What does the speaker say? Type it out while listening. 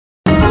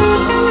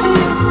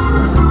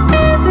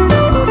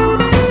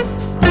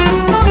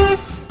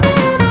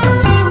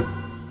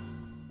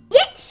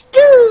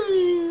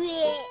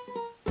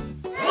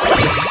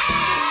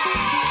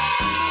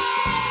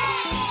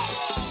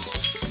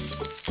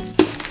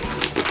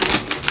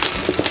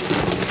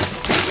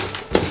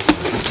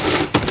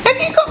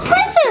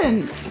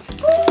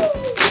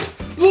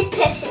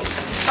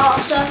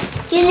so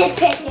you need to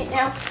press it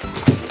now.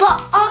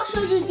 But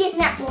also you get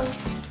that one.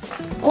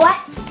 What?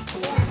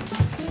 Yeah.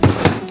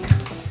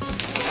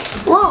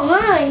 Whoa,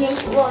 mine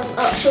this one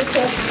also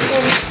pressed.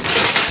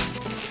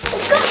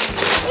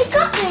 It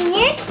got me,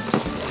 Nick.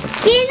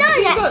 You know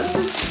that? You got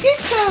some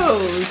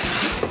Skittles.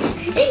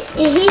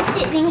 He's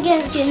sitting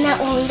against that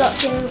one. Got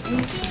him.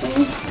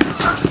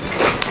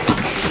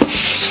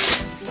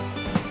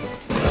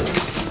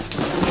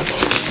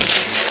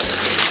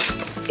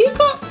 You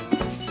got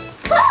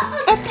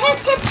a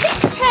Peppa Pig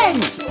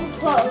tent.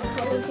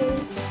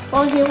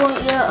 What do you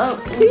want your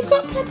open? You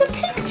got Peppa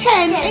Pig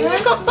tent and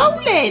you got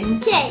bowling.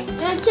 Okay,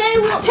 I'll tell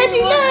you what Teddy, we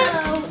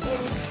want.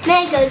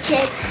 There you go,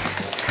 Ted.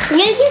 You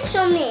get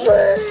some me.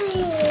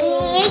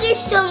 You get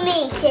some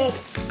me, Ted.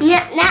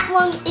 That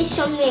one is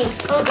some me.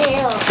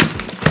 Okay,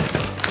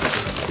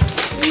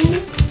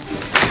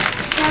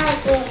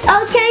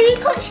 okay, you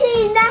can't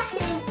see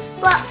nothing,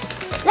 but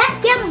let's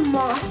give them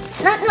more.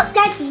 Not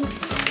Daddy.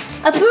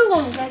 A blue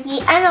one, Daddy,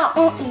 and an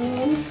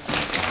orange.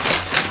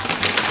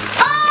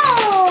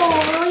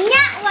 Oh,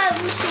 that one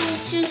was so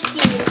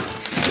interesting.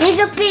 There's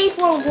a big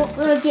one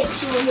we'll get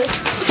to it.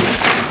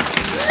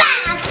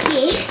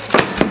 Maggie!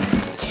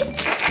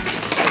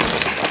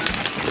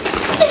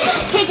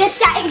 Take a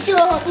size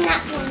on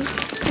that one.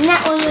 And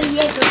that one will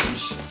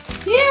Legos.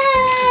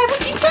 Yeah,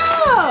 what you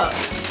got?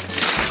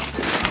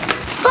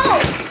 Oh!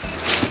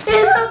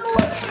 There's a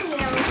more in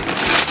there.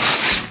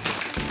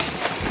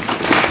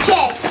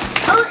 Check.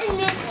 Open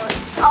this one.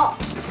 Oh.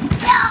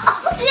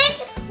 This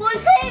one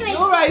clear.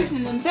 You're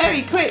opening them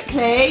very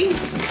quickly.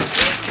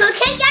 So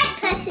can I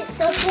press it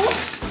so far?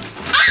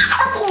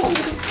 Ow!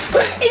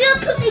 You're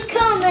gonna put me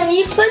calm and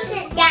you push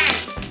it down.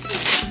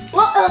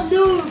 What a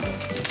noob.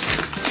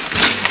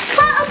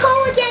 Can't I go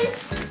again?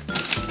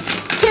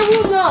 He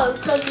will know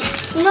because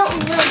he's not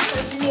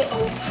really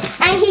little.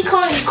 And he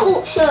can't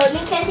cook so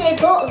because they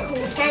bought a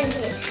cook, can he?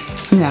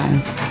 No.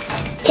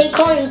 He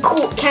can't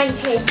cook, can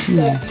he?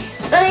 No.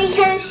 And he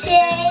can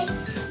say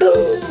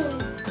boom.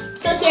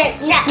 So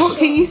What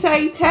can you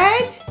say,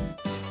 Ted?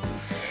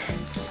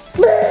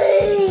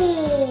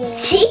 Boom.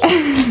 See?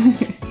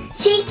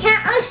 See,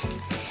 can't us?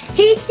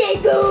 He say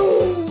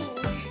boom.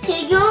 So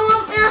you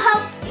want me to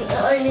help you?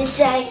 And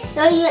say,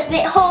 no, you're a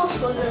bit harsh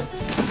for you.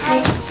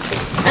 Okay.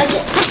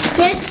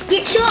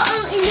 Get short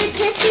in the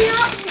tissue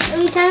and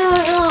we can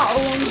have a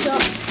one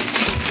shot.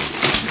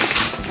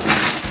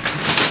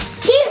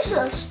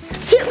 Jesus!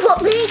 Look what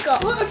we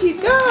got. What have you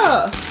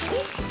got?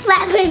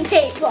 Wrapping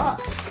paper.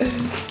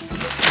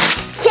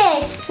 Okay.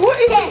 What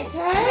is it,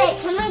 Ted? Wait,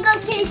 can we go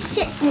to the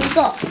shit we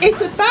got?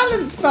 It's a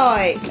balance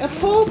bike. A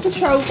Paw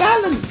Patrol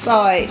balance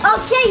bike.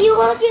 Okay, you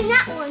want to do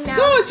that one now.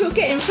 God, you're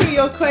getting through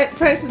your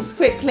presents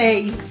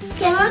quickly.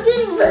 Can I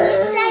do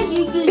this side?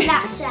 You do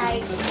that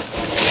side.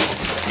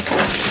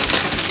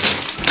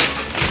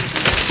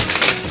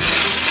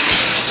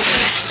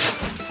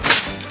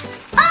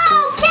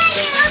 Oh, can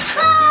you a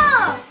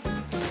car?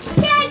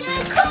 Can you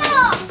a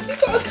car? You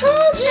got a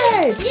car,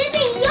 Ted. You've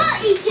been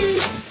yachty,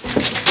 dude.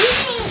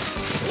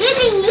 You've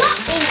been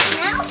yachty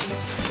now.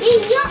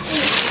 You're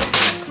yachty.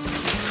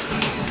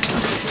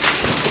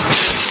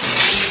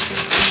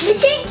 The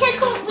think I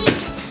can't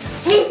reach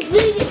this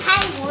really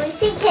high one. I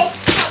think I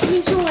can't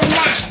reach all of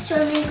that. So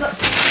we got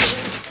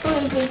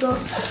really big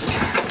one.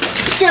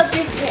 So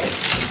big one.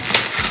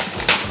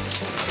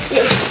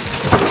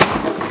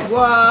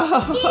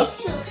 Wow.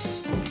 Jesus.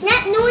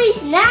 That noise,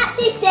 that's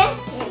a second.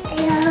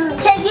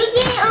 Can you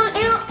get it on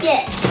out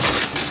yet?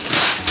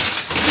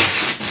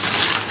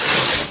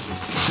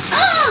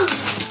 Oh!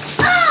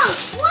 Oh!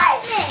 What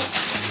is it?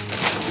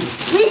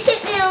 We sit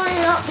me on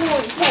and up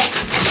one, okay?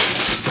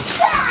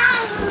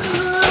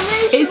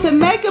 It's a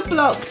Mega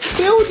Block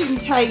building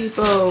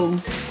table.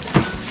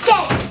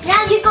 Okay,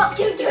 now you got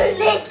to do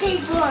this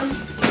big one.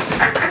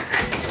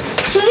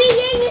 Should we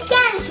get your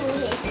dinosaur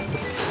here?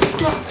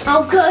 No.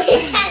 Oh, good, you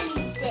can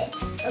use it.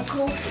 Oh,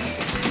 cool.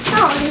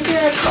 Oh, you're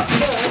gonna cut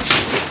this.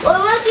 Well,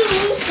 what do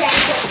you say?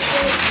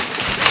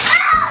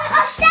 Oh,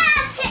 a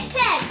stab, Pip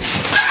Pip.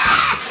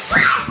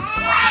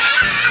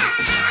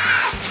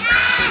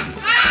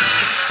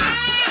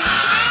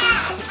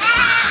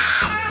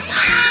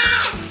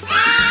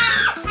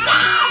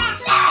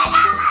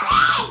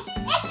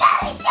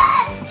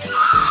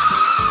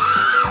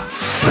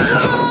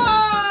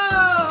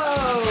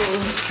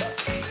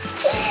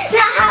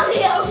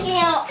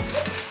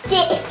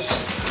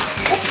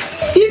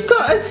 You've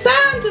got a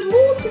sand and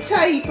water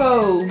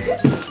table.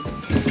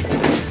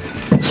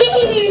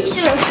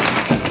 Jesus!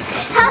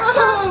 How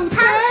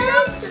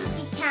Oh, should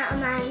we count,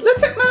 man?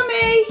 Look at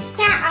Mummy.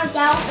 Count our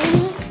girl.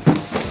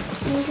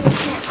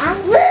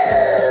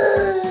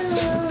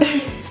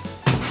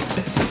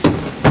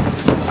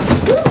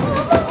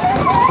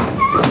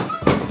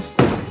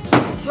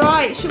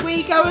 Right, should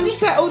we go and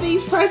set all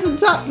these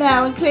presents up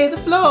now and clear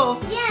the floor?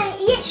 Yeah,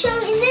 it's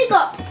something they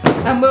got.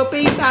 And we'll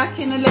be back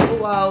in a little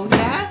while,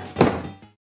 yeah?